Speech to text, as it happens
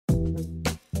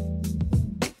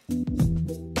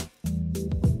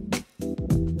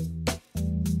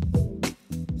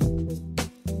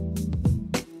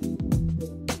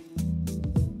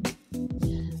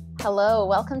Hello,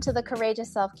 welcome to the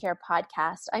Courageous Self-Care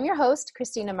podcast. I'm your host,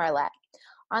 Christina Marlette.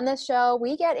 On this show,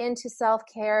 we get into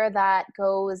self-care that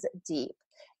goes deep.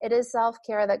 It is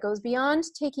self-care that goes beyond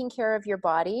taking care of your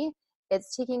body.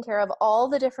 It's taking care of all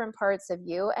the different parts of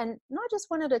you, and not just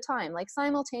one at a time, like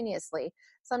simultaneously.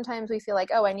 Sometimes we feel like,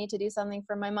 oh, I need to do something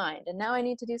for my mind, and now I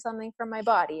need to do something for my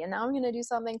body, and now I'm going to do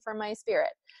something for my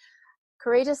spirit.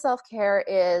 Courageous self-care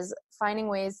is finding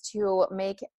ways to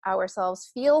make ourselves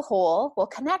feel whole. We'll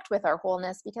connect with our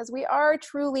wholeness because we are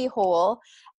truly whole.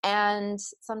 And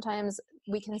sometimes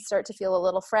we can start to feel a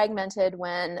little fragmented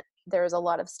when there's a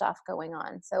lot of stuff going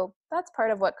on. So that's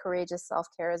part of what courageous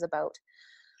self-care is about.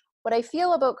 What I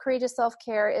feel about courageous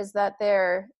self-care is that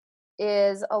there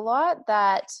is a lot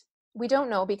that we don't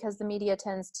know because the media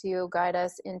tends to guide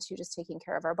us into just taking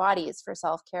care of our bodies for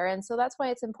self-care. And so that's why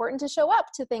it's important to show up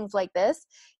to things like this.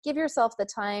 Give yourself the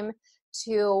time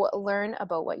to learn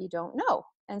about what you don't know.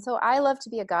 And so I love to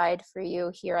be a guide for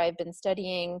you here. I've been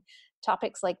studying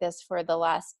topics like this for the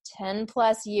last 10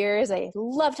 plus years. I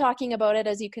love talking about it,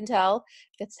 as you can tell.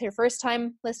 If it's your first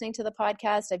time listening to the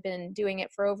podcast, I've been doing it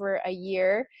for over a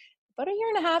year, about a year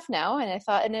and a half now. And I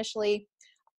thought initially,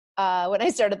 when I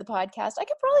started the podcast, I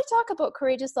could probably talk about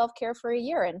courageous self-care for a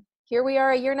year. And here we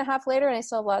are a year and a half later, and I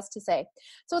still have lots to say.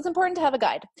 So it's important to have a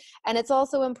guide. And it's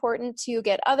also important to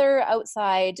get other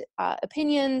outside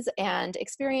opinions and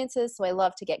experiences. So I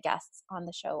love to get guests on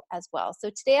the show as well.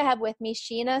 So today I have with me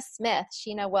Sheena Smith.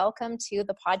 Sheena, welcome to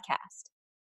the podcast.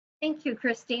 Thank you,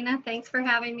 Christina. Thanks for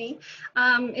having me.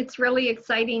 It's really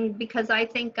exciting because I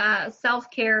think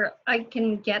self-care, I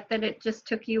can get that it just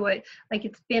took you,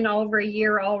 it's been over a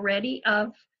year already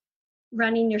of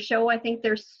running your show. I think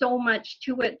there's so much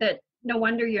to it that no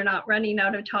wonder you're not running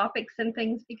out of topics and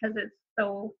things because it's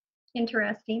so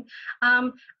interesting.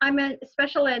 I'm a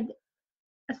special ed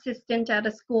assistant at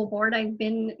a school board. I've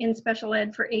been in special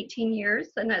ed for 18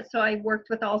 years, and so I worked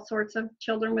with all sorts of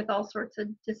children with all sorts of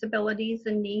disabilities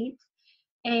and needs.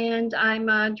 And I'm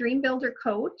a dream builder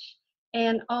coach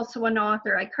and also an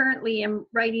author. I currently am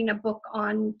writing a book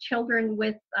on children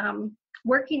with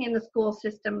working in the school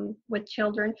system with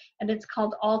children, and it's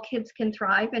called All Kids Can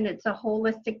Thrive, and it's a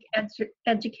holistic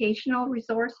educational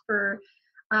resource for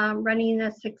running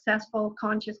a successful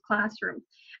conscious classroom.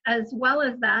 As well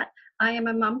as that, I am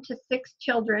a mom to 6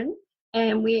 children,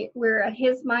 and we're a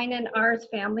his, mine, and ours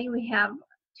family. We have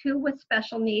 2 with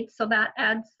special needs, so that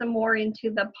adds some more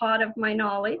into the pot of my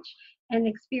knowledge and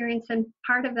experience. And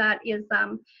part of that is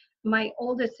my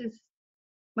oldest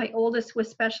with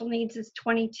special needs is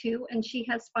 22, and she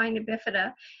has spina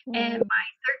bifida, and my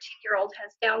 13-year-old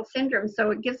has Down syndrome. So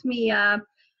it gives me a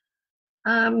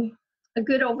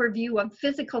good overview of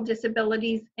physical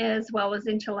disabilities as well as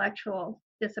intellectual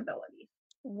disabilities.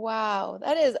 Wow,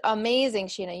 that is amazing,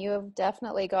 Sheena. You have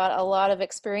definitely got a lot of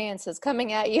experiences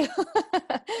coming at you.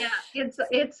 Yeah,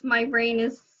 it's my brain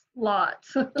is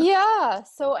lots. Yeah.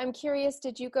 So I'm curious,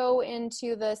 did you go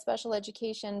into the special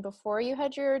education before you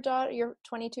had your daughter, your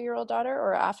 22-year-old daughter,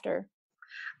 or after?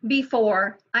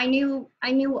 Before. I knew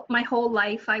my whole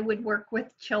life I would work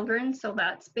with children, so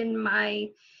that's been my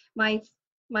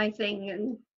thing,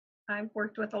 and I've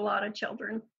worked with a lot of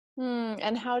children.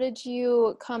 And how did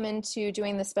you come into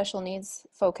doing the special needs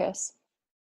focus?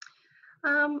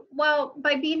 Well,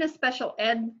 by being a special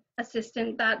ed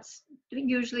assistant, that's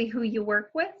usually who you work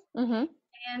with. Mm-hmm.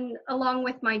 And along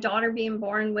with my daughter being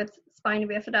born with spina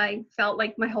bifida, I felt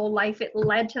like my whole life it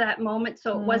led to that moment.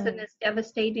 So it wasn't as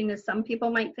devastating as some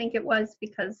people might think it was,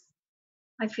 because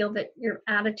I feel that your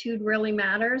attitude really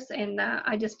matters. And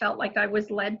I just felt like I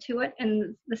was led to it.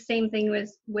 And the same thing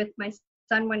was with my son.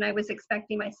 When I was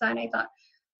expecting my son, I thought,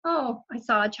 oh, I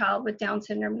saw a child with Down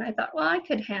syndrome, and I thought, well, I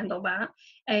could handle that.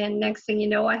 And next thing you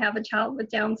know, I have a child with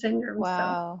Down syndrome.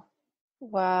 Wow. So.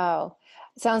 Wow.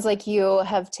 It sounds like you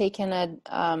have taken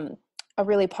a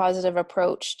really positive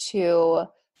approach to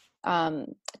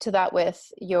that with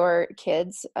your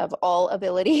kids of all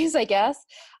abilities, I guess.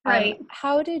 Right.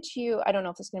 How did you, I don't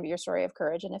know if this is going to be your story of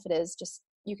courage, and if it is, just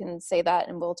you can say that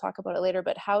and we'll talk about it later,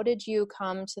 but how did you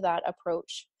come to that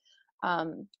approach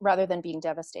rather than being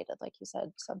devastated, like you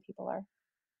said some people are?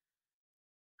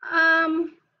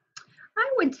 I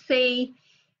would say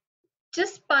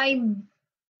just by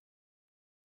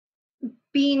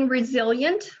being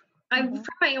resilient. From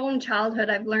my own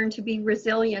childhood, I've learned to be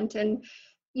resilient, and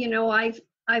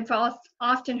I've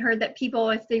often heard that people,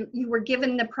 if you were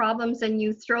given the problems and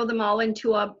you throw them all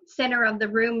into a center of the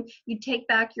room, you take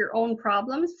back your own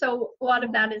problems. So a lot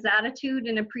of that is attitude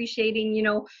and appreciating,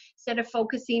 instead of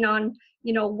focusing on,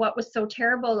 what was so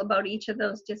terrible about each of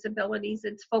those disabilities,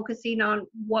 it's focusing on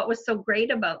what was so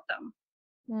great about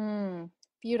them.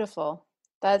 Beautiful.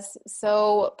 That's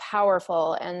so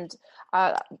powerful. And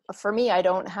for me, I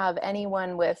don't have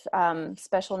anyone with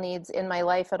special needs in my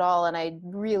life at all. And I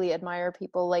really admire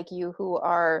people like you who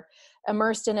are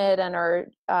immersed in it and are,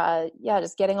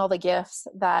 just getting all the gifts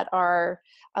that are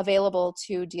available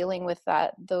to dealing with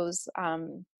those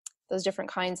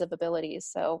different kinds of abilities.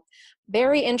 So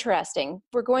very interesting.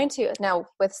 We're going to now,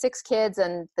 with 6 kids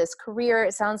and this career,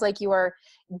 it sounds like you are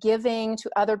giving to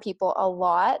other people a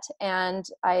lot. And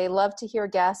I love to hear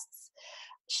guests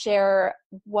share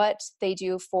what they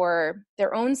do for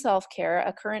their own self-care,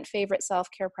 a current favorite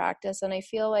self-care practice. And I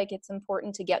feel like it's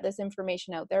important to get this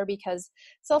information out there because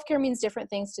self-care means different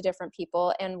things to different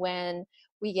people. And when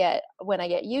I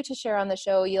get you to share on the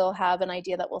show, you'll have an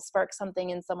idea that will spark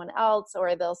something in someone else,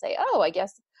 or they'll say, oh, I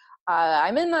guess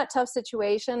I'm in that tough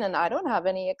situation and I don't have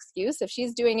any excuse. If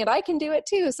she's doing it, I can do it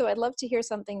too. So I'd love to hear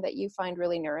something that you find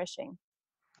really nourishing.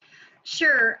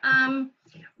 Sure.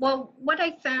 Well, what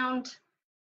I found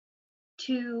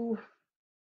to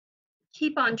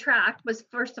keep on track was,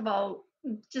 first of all,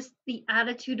 just the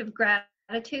attitude of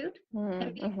gratitude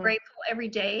and being grateful every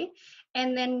day.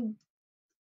 And then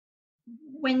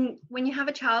when you have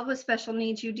a child with special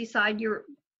needs,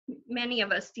 many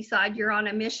of us decide you're on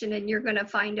a mission and you're going to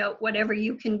find out whatever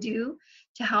you can do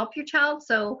to help your child.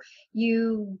 So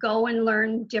you go and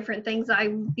learn different things. I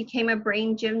became a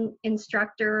brain gym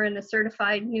instructor and a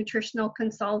certified nutritional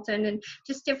consultant and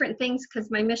just different things because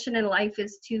my mission in life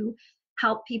is to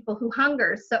help people who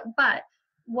hunger. But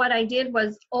what I did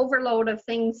was overload of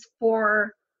things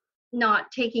for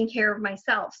not taking care of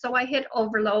myself. So I hit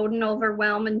overload and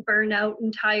overwhelm and burnout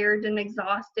and tired and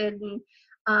exhausted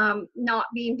and not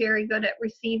being very good at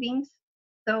receiving.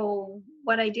 So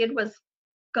what I did was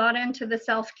got into the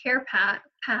self-care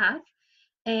path,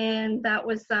 and that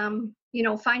was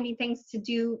finding things to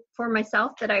do for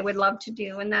myself that I would love to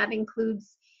do, and that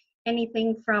includes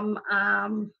anything from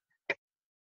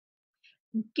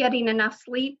getting enough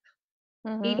sleep,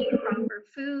 eating proper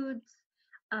foods,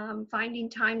 finding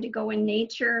time to go in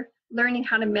nature, learning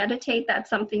how to meditate. That's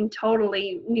something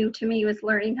totally new to me, was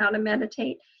learning how to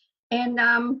meditate,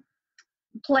 and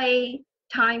play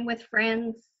time with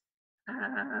friends,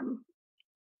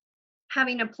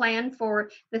 having a plan for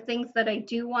the things that I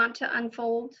do want to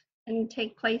unfold and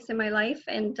take place in my life,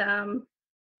 and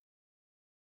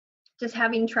just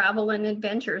having travel and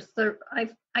adventures. So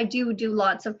I do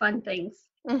lots of fun things.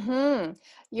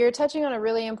 You're touching on a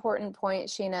really important point,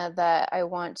 Sheena, that I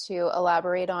want to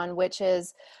elaborate on, which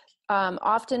is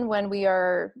often when we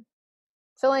are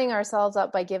filling ourselves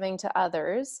up by giving to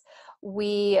others,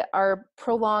 we are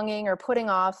prolonging or putting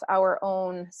off our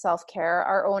own self-care,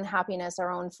 our own happiness,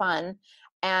 our own fun.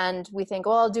 And we think,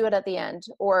 well, I'll do it at the end.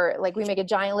 Or like we make a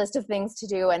giant list of things to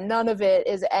do and none of it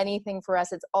is anything for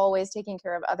us. It's always taking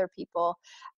care of other people.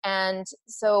 And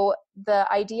so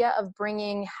the idea of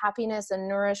bringing happiness and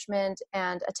nourishment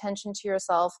and attention to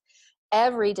yourself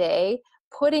every day,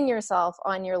 putting yourself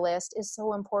on your list, is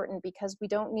so important, because we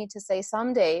don't need to say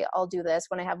someday I'll do this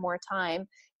when I have more time.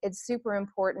 It's super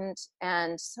important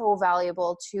and so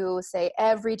valuable to say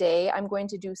every day I'm going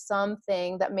to do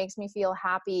something that makes me feel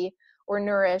happy or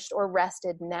nourished or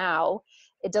rested now.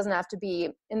 It doesn't have to be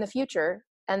in the future.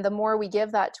 And the more we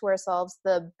give that to ourselves,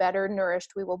 the better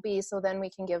nourished we will be. So then we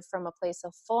can give from a place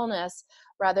of fullness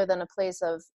rather than a place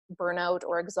of burnout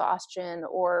or exhaustion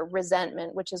or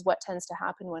resentment, which is what tends to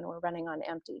happen when we're running on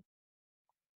empty.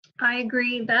 I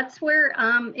agree. That's where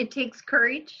it takes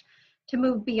courage to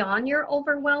move beyond your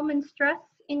overwhelm and stress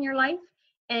in your life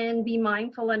and be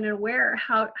mindful and aware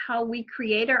how we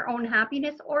create our own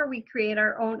happiness or we create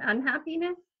our own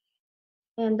unhappiness.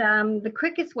 And the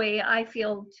quickest way I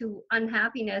feel to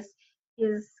unhappiness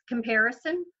is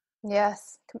comparison.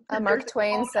 Yes. Mark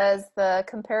Twain says the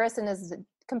comparison is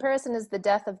the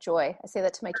death of joy. I say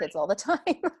that to my kids all the time.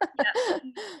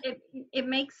 Yeah, it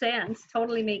makes sense.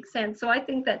 Totally makes sense. So I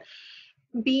think that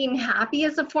being happy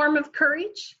is a form of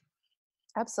courage.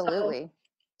 Absolutely.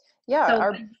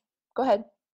 Yeah. Go ahead.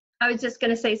 I was just going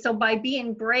to say, so by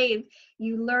being brave,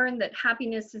 you learn that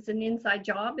happiness is an inside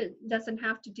job. It doesn't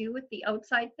have to do with the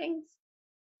outside things.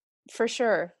 For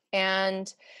sure.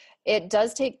 And it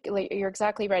does take, you're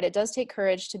exactly right, it does take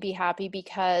courage to be happy,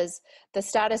 because the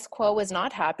status quo is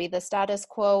not happy. The status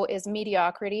quo is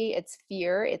mediocrity, it's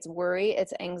fear, it's worry,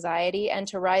 it's anxiety. And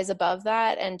to rise above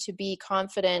that and to be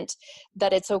confident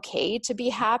that it's okay to be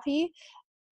happy,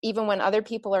 even when other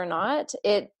people are not,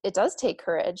 it does take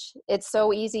courage. It's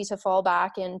so easy to fall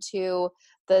back into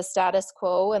the status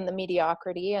quo and the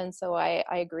mediocrity. And so I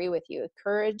agree with you.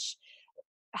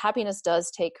 Happiness does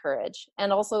take courage.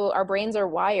 And also our brains are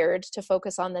wired to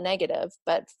focus on the negative.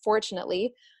 But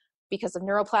fortunately, because of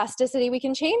neuroplasticity, we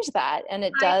can change that. And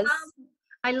it does.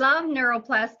 I love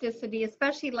neuroplasticity,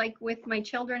 especially like with my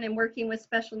children and working with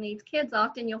special needs kids.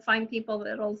 Often you'll find people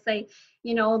that'll say,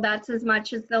 that's as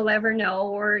much as they'll ever know,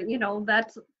 or,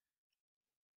 that's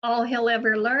all he'll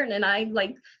ever learn. And I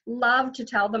love to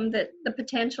tell them that the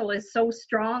potential is so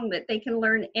strong that they can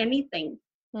learn anything.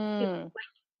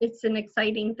 It's an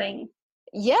exciting thing.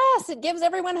 Yes, it gives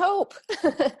everyone hope.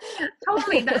 Yeah,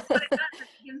 totally. That's what it does.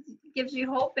 It gives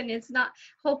you hope, and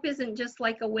hope isn't just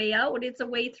like a way out, it's a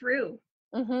way through.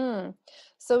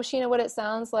 So Sheena, what it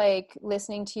sounds like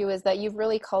listening to you is that you've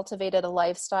really cultivated a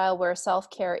lifestyle where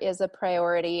self-care is a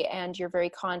priority, and you're very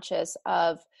conscious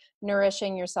of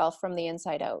nourishing yourself from the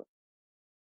inside out.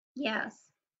 Yes.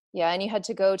 Yeah, and you had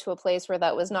to go to a place where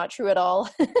that was not true at all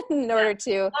in order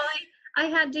to... Well, I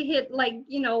had to hit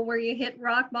where you hit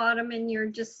rock bottom and you're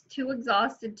just too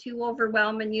exhausted, too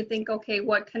overwhelmed, and you think, okay,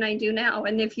 what can I do now?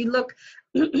 And if you look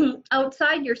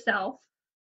outside yourself,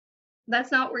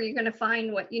 that's not where you're going to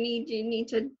find what you need. You need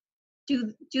to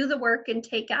do the work and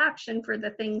take action for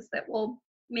the things that will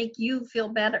make you feel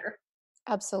better.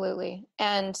 Absolutely.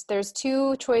 And there's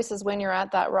two choices when you're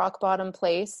at that rock bottom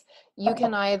place. You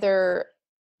can either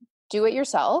do it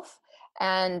yourself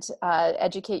and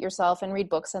educate yourself and read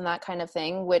books and that kind of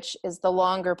thing, which is the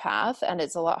longer path, and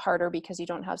it's a lot harder because you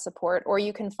don't have support. Or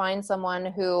you can find someone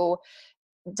who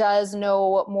does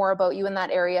know more about you in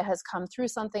that area, has come through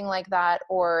something like that,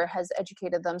 or has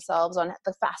educated themselves on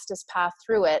the fastest path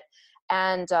through it.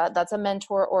 And that's a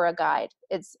mentor or a guide.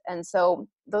 And so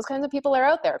those kinds of people are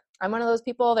out there. I'm one of those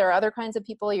people. There are other kinds of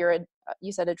people. You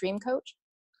said a dream coach?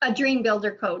 A dream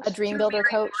builder coach. A dream builder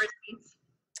coach.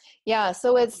 Yeah.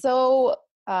 So it's so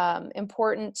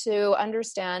important to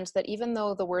understand that even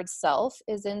though the word self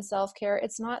is in self-care,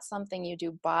 it's not something you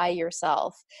do by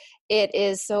yourself. It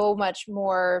is so much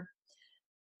more,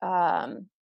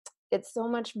 it's so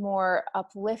much more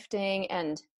uplifting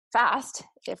and fast.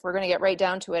 If we're going to get right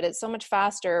down to it, it's so much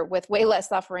faster with way less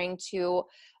suffering to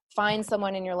find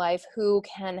someone in your life who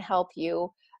can help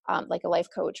you, like a life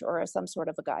coach or some sort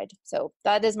of a guide. So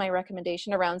that is my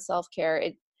recommendation around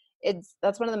self-care.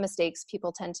 That's one of the mistakes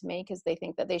people tend to make, is they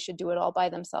think that they should do it all by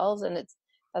themselves, and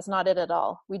that's not it at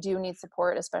all. We do need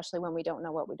support, especially when we don't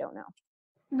know what we don't know.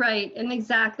 Right. And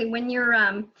exactly when you're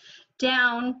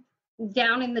down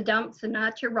in the dumps and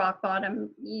at your rock bottom,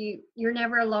 you're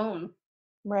never alone.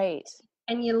 Right.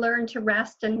 And you learn to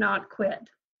rest and not quit.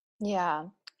 Yeah.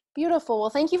 Beautiful. Well,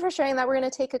 thank you for sharing that. We're going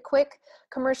to take a quick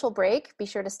commercial break. Be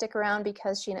sure to stick around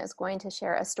because Sheena is going to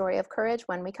share a story of courage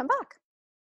when we come back.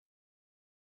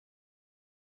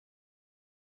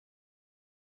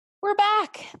 We're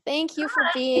back. Thank you for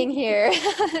being here.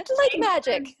 Like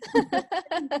magic.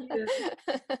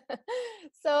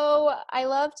 So I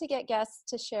love to get guests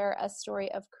to share a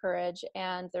story of courage,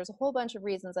 and there's a whole bunch of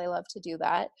reasons I love to do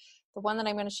that. The one that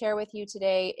I'm going to share with you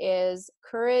today is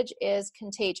courage is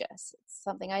contagious. It's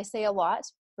something I say a lot.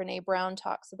 Brene Brown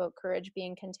talks about courage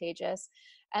being contagious.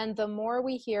 And the more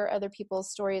we hear other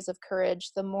people's stories of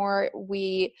courage, the more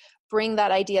we bring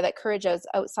that idea that courage is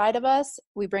outside of us.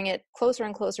 We bring it closer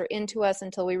and closer into us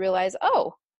until we realize,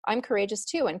 oh, I'm courageous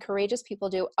too. And courageous people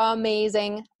do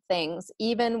amazing things,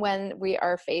 even when we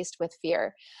are faced with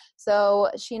fear. So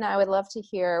Sheena, I would love to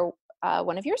hear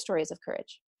one of your stories of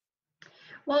courage.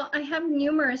 Well, I have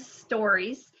numerous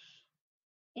stories,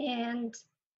 and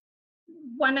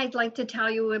one I'd like to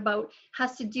tell you about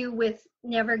has to do with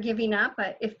never giving up,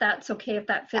 if that's okay, if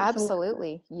that fits.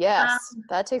 Absolutely. Yes.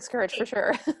 That takes courage for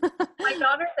sure. My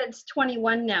daughter that's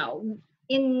 21 now,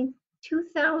 in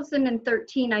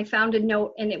 2013, I found a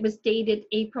note, and it was dated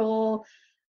April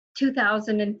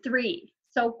 2003.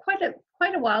 So quite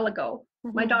a while ago.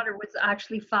 Mm-hmm. My daughter was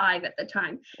actually 5 at the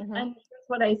time. Mm-hmm. And here's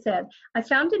what I said. I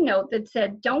found a note that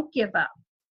said, "Don't give up."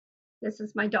 This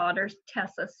is my daughter,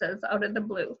 Tessa, says out of the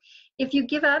blue. "If you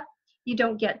give up, you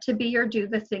don't get to be or do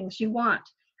the things you want."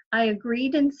 I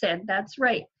agreed and said, "That's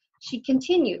right." She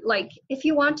continued, if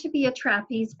you want to be a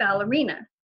trapeze ballerina,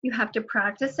 you have to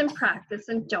practice and practice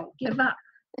and don't give up.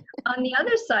 On the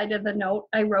other side of the note,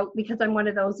 I wrote, because I'm one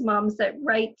of those moms that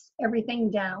writes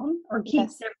everything down or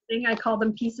keeps everything. I call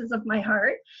them pieces of my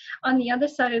heart. On the other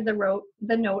side of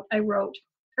the note, I wrote,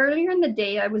 "Earlier in the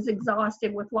day, I was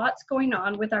exhausted with lots going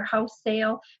on with our house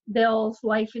sale, bills,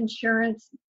 life insurance,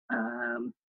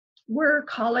 work,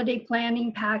 holiday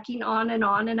planning, packing, on,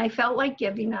 and I felt like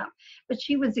giving up." But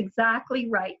she was exactly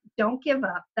right. Don't give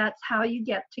up. That's how you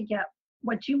get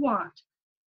what you want.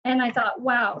 And I thought,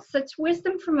 wow, such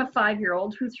wisdom from a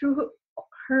 5-year-old who through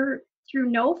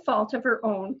no fault of her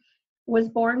own was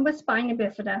born with spina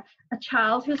bifida, a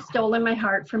child who's stolen my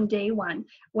heart from day one.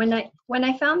 When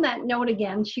I found that note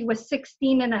again, she was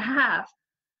 16 and a half.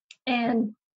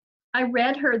 And I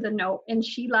read her the note, and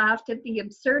she laughed at the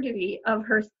absurdity of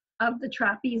the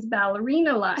trapeze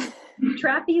ballerina line.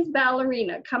 Trapeze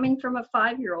ballerina, coming from a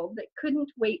 5-year-old that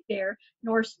couldn't wait there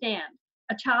nor stand.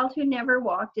 A child who never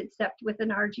walked except with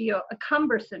a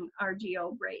cumbersome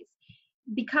RGO brace.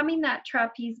 Becoming that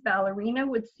trapeze ballerina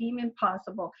would seem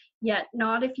impossible, yet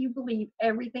not if you believe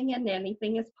everything and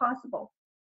anything is possible.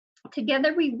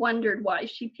 Together we wondered why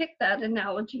she picked that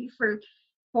analogy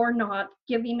for not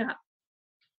giving up.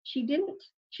 She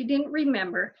didn't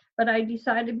remember, but I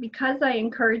decided because I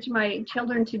encourage my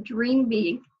children to dream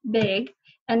big,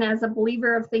 and as a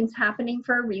believer of things happening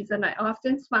for a reason, I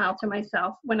often smile to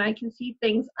myself when I can see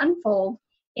things unfold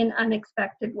in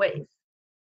unexpected ways.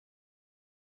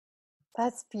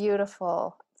 That's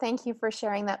beautiful. Thank you for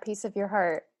sharing that piece of your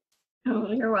heart. Oh,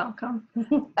 you're welcome.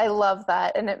 I love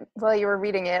that. And while you were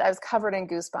reading it, I was covered in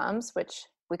goosebumps, which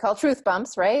we call truth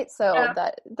bumps, right? So Yeah.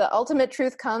 that the ultimate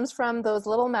truth comes from those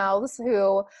little mouths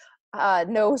who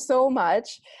know so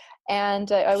much.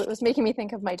 And it was making me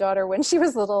think of my daughter when she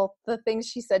was little. The things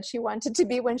she said she wanted to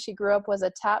be when she grew up was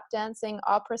a tap dancing,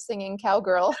 opera singing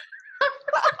cowgirl. Well,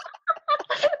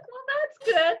 that's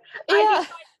good. Yeah.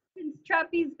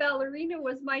 Trapeze ballerina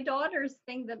was my daughter's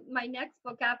thing. That my next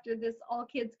book after this All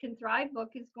Kids Can Thrive book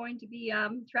is going to be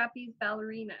trapeze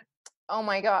ballerina. Oh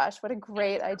my gosh, what a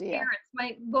great idea. Parents.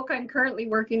 My book I'm currently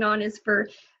working on is for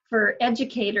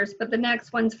educators, but the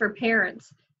next one's for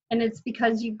parents. And it's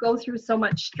because you go through so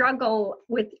much struggle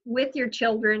with your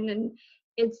children, and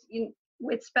it's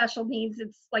with special needs,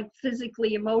 it's like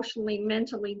physically, emotionally,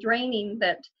 mentally draining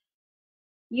that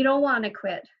you don't want to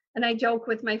quit. And I joke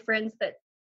with my friends that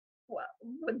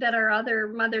are other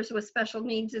mothers with special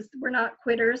needs is we're not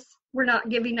quitters. We're not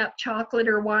giving up chocolate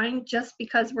or wine just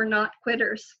because we're not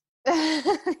quitters.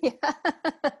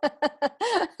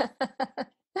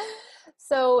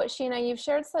 So, Sheena, you've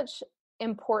shared such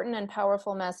important and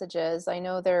powerful messages. I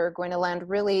know they're going to land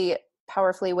really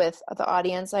powerfully with the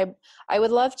audience. I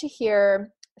would love to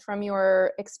hear from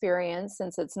your experience,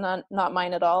 since it's not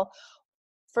mine at all.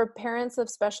 For parents of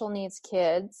special needs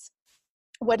kids,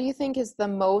 what do you think is the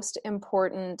most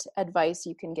important advice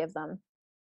you can give them?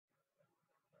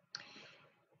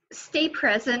 Stay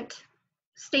present.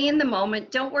 Stay in the moment.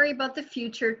 Don't worry about the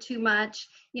future too much.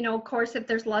 Of course, if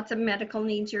there's lots of medical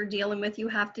needs you're dealing with, you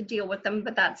have to deal with them,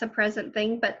 but that's a present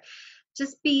thing. But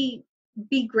just be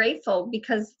grateful,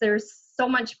 because there's so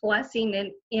much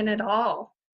blessing in it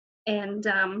all. And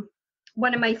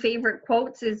one of my favorite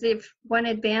quotes is, if one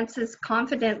advances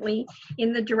confidently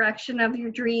in the direction of your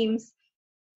dreams,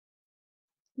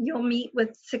 you'll meet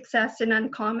with success in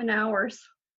uncommon hours.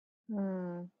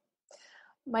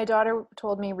 My daughter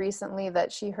told me recently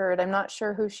that she heard, I'm not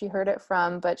sure who she heard it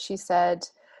from, but she said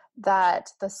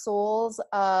that the souls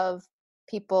of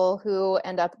people who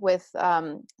end up with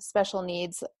special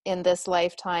needs in this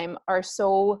lifetime are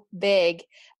so big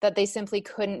that they simply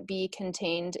couldn't be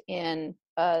contained in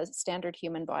a standard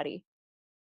human body.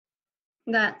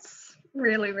 That's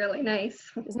really, really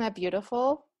nice. Isn't that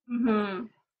beautiful? Mm-hmm.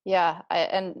 Yeah,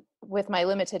 and with my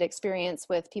limited experience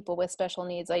with people with special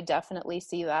needs, I definitely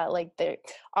see that. Like, they're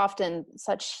often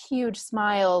such huge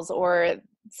smiles or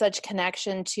such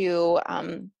connection to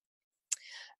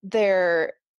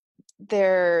their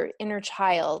inner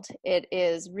child. It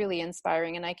is really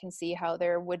inspiring, and I can see how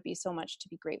there would be so much to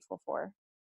be grateful for,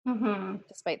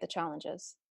 despite the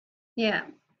challenges. Yeah.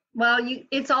 Well,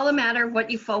 it's all a matter of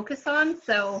what you focus on.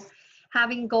 So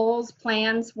having goals,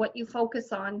 plans, what you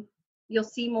focus on, you'll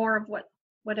see more of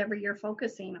whatever you're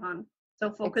focusing on.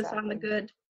 So focus on the good.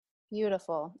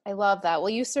 Beautiful. I love that. Well,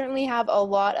 you certainly have a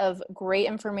lot of great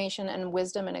information and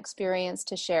wisdom and experience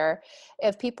to share.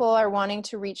 If people are wanting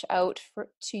to reach out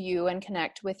to you and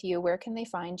connect with you, where can they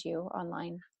find you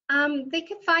online? They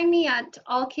can find me at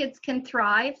All Kids Can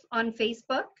Thrive on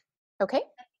Facebook. Okay.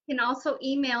 You can also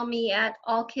email me at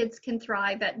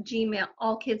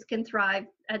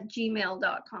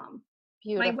allkidscanthrive@gmail.com.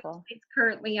 Beautiful. My website's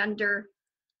currently under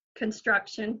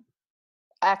construction.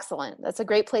 Excellent. That's a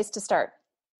great place to start.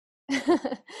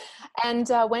 And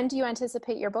when do you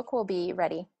anticipate your book will be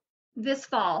ready? This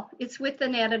fall. It's with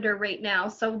an editor right now,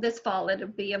 so this fall it'll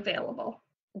be available.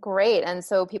 Great. And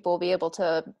so people will be able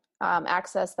to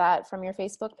access that from your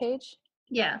Facebook page?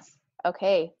 Yes.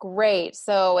 Okay, great.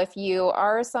 So if you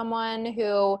are someone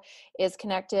who is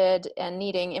connected and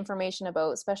needing information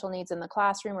about special needs in the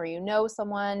classroom, or you know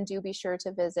someone, do be sure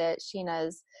to visit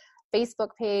Sheena's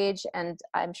Facebook page, and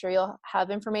I'm sure you'll have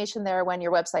information there when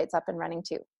your website's up and running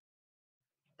too.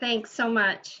 Thanks so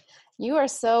much. You are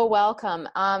so welcome.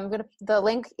 I'm going to the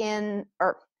link in,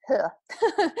 or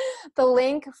the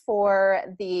link for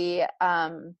the,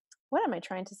 what am I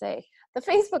trying to say? The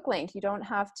Facebook link. You don't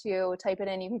have to type it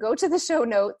in. You can go to the show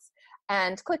notes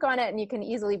and click on it, and you can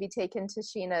easily be taken to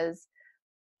Sheena's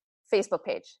Facebook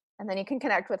page. And then you can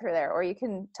connect with her there, or you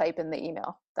can type in the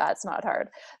email. That's not hard.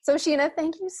 So Sheena,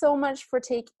 thank you so much for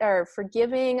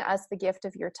giving us the gift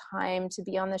of your time to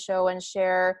be on the show and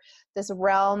share this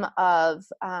realm of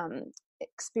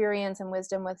experience and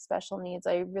wisdom with special needs.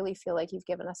 I really feel like you've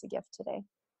given us a gift today.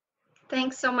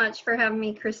 Thanks so much for having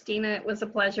me, Christina. It was a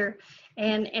pleasure,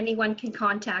 and anyone can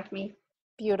contact me.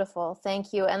 Beautiful.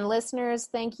 Thank you. And listeners,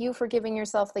 thank you for giving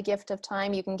yourself the gift of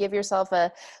time. You can give yourself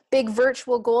a big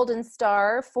virtual golden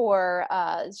star for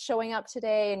showing up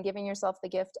today and giving yourself the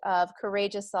gift of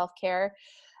courageous self-care.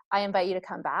 I invite you to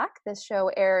come back. This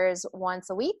show airs once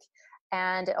a week,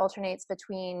 and it alternates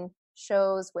between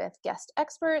shows with guest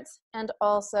experts and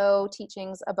also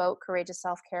teachings about courageous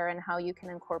self-care and how you can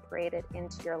incorporate it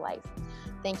into your life.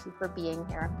 Thank you for being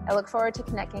here. I look forward to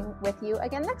connecting with you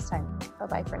again next time.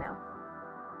 Bye-bye for now.